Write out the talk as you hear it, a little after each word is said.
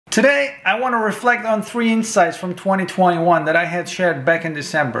Today, I want to reflect on 3 insights from 2021 that I had shared back in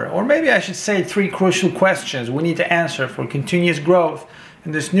December. Or maybe I should say 3 crucial questions we need to answer for continuous growth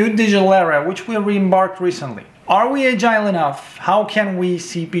in this new digital era, which we re-embarked recently. Are we agile enough? How can we,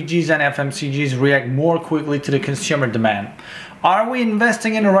 CPGs and FMCGs, react more quickly to the consumer demand? Are we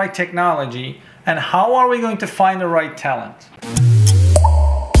investing in the right technology? And how are we going to find the right talent?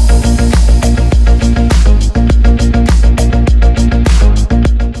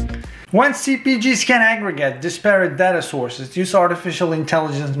 When CPGs can aggregate disparate data sources, use artificial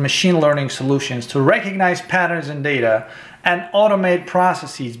intelligence machine learning solutions to recognize patterns in data and automate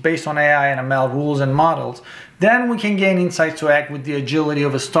processes based on AI and ML rules and models, then we can gain insights to act with the agility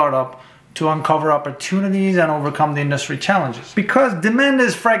of a startup to uncover opportunities and overcome the industry challenges. Because demand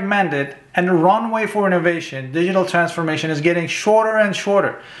is fragmented and the runway for innovation, digital transformation is getting shorter and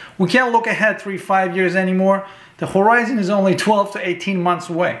shorter. We can't look ahead 3-5 years anymore. The horizon is only 12 to 18 months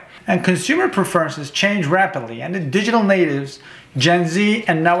away. And consumer preferences change rapidly, and the digital natives, Gen Z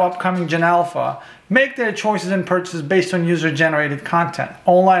and now upcoming Gen Alpha, make their choices and purchases based on user-generated content,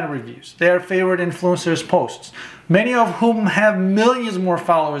 online reviews, their favorite influencers' posts, many of whom have millions more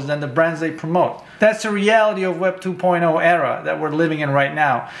followers than the brands they promote. That's the reality of Web 2.0 era that we're living in right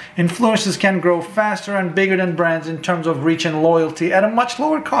now. Influencers can grow faster and bigger than brands in terms of reach and loyalty at a much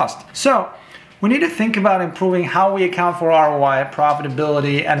lower cost. So, we need to think about improving how we account for ROI,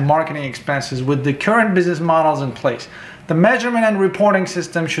 profitability, and marketing expenses with the current business models in place. The measurement and reporting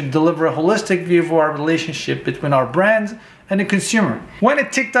system should deliver a holistic view of our relationship between our brands and the consumer. When a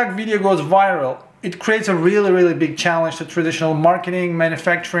TikTok video goes viral, it creates a really big challenge to traditional marketing,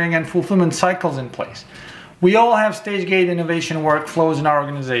 manufacturing, and fulfillment cycles in place. We all have stage gate innovation workflows in our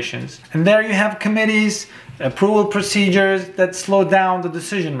organizations, and there you have committees, approval procedures that slow down the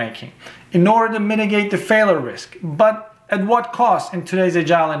decision making in order to mitigate the failure risk. But at what cost in today's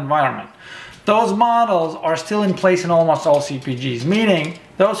agile environment? Those models are still in place in almost all CPGs, meaning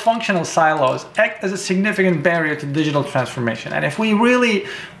those functional silos act as a significant barrier to digital transformation. And if we really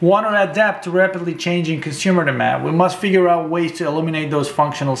want to adapt to rapidly changing consumer demand, we must figure out ways to eliminate those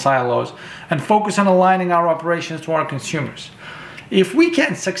functional silos and focus on aligning our operations to our consumers. If we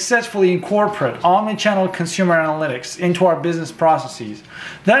can successfully incorporate omnichannel consumer analytics into our business processes,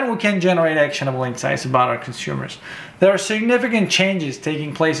 then we can generate actionable insights about our consumers. There are significant changes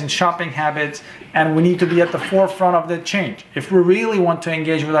taking place in shopping habits, and we need to be at the forefront of that change if we really want to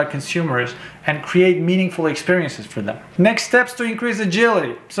engage with our consumers and create meaningful experiences for them. Next steps to increase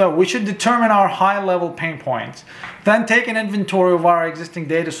agility. So we should determine our high-level pain points, then take an inventory of our existing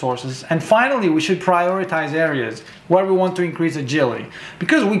data sources, and finally we should prioritize areas where we want to increase agility.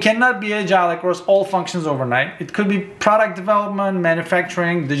 Because we cannot be agile across all functions overnight. It could be product development,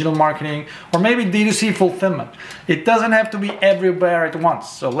 manufacturing, digital marketing, or maybe D2C fulfillment. It doesn't have to be everywhere at once.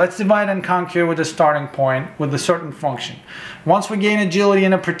 So let's divide and conquer with a starting point with a certain function. Once we gain agility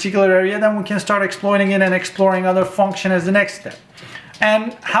in a particular area, then we can start exploiting it and exploring other function as the next step.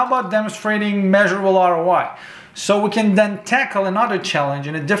 And how about demonstrating measurable ROI? So we can then tackle another challenge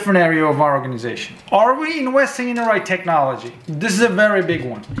in a different area of our organization. Are we investing in the right technology? This is a very big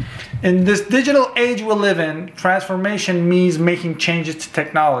one. In this digital age we live in, transformation means making changes to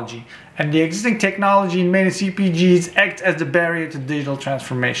technology. And the existing technology in many CPGs acts as the barrier to digital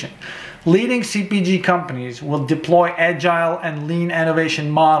transformation. Leading CPG companies will deploy agile and lean innovation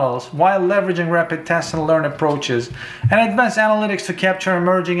models while leveraging rapid test and learn approaches and advanced analytics to capture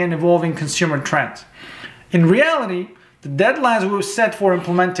emerging and evolving consumer trends. In reality, the deadlines we've set for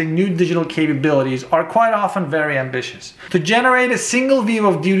implementing new digital capabilities are quite often very ambitious. To generate a single view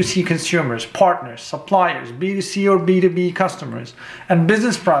of D2C consumers, partners, suppliers, B2C or B2B customers, and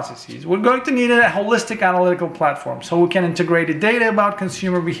business processes, we're going to need a holistic analytical platform so we can integrate the data about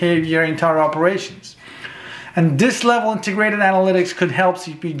consumer behavior into our operations. And this level integrated analytics could help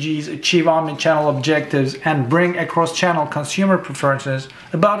CPGs achieve omnichannel objectives and bring across-channel consumer preferences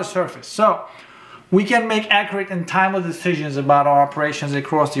about the surface. So, we can make accurate and timely decisions about our operations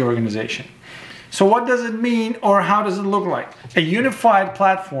across the organization. So what does it mean, or how does it look like? A unified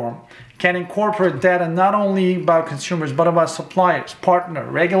platform can incorporate data not only about consumers but about suppliers,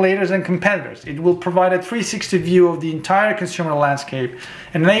 partners, regulators, and competitors. It will provide a 360 view of the entire consumer landscape,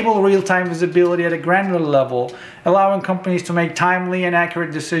 enable real-time visibility at a granular level, allowing companies to make timely and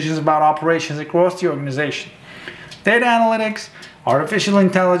accurate decisions about operations across the organization. Data analytics, artificial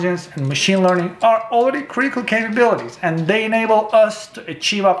intelligence, and machine learning are already critical capabilities, and they enable us to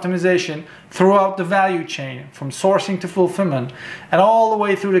achieve optimization throughout the value chain, from sourcing to fulfillment, and all the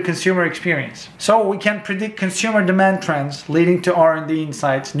way through the consumer experience. So we can predict consumer demand trends, leading to R&D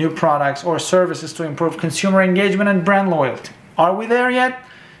insights, new products, or services to improve consumer engagement and brand loyalty. Are we there yet?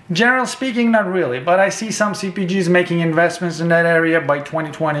 Generally speaking, not really, but I see some CPGs making investments in that area. By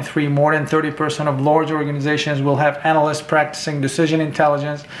 2023, more than 30% of large organizations will have analysts practicing decision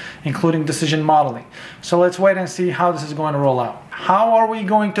intelligence, including decision modeling. So let's wait and see how this is going to roll out. How are we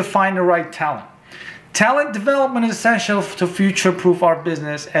going to find the right talent? Talent development is essential to future-proof our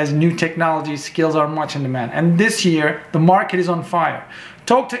business, as new technology skills are much in demand. And this year, the market is on fire.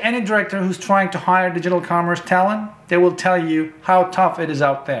 Talk to any director who's trying to hire digital commerce talent. They will tell you how tough it is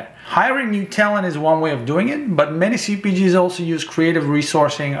out there. Hiring new talent is one way of doing it, but many CPGs also use creative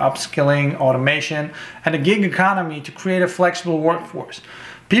resourcing, upskilling, automation, and a gig economy to create a flexible workforce.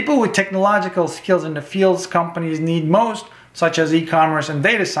 People with technological skills in the fields companies need most, such as e-commerce and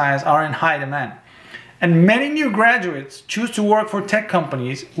data science, are in high demand. And many new graduates choose to work for tech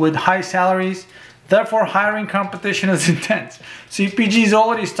companies with high salaries. Therefore, hiring competition is intense. CPGs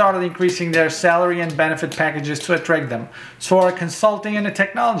already started increasing their salary and benefit packages to attract them. So are consulting and the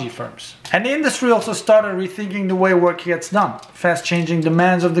technology firms. And the industry also started rethinking the way work gets done. Fast-changing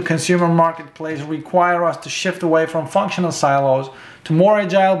demands of the consumer marketplace require us to shift away from functional silos to more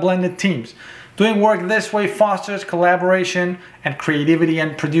agile blended teams. Doing work this way fosters collaboration and creativity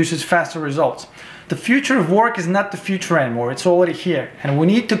and produces faster results. The future of work is not the future anymore, it's already here. And we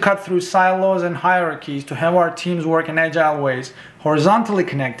need to cut through silos and hierarchies to have our teams work in agile ways, horizontally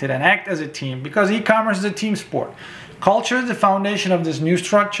connected, and act as a team, because e-commerce is a team sport. Culture is the foundation of this new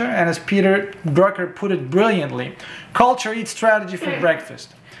structure, and as Peter Drucker put it brilliantly, culture eats strategy for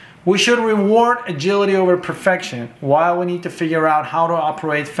breakfast. We should reward agility over perfection, while we need to figure out how to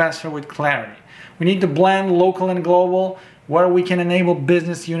operate faster with clarity. We need to blend local and global, where we can enable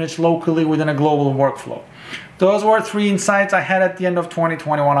business units locally within a global workflow. Those were 3 insights I had at the end of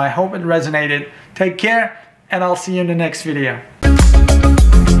 2021. I hope it resonated. Take care, and I'll see you in the next video.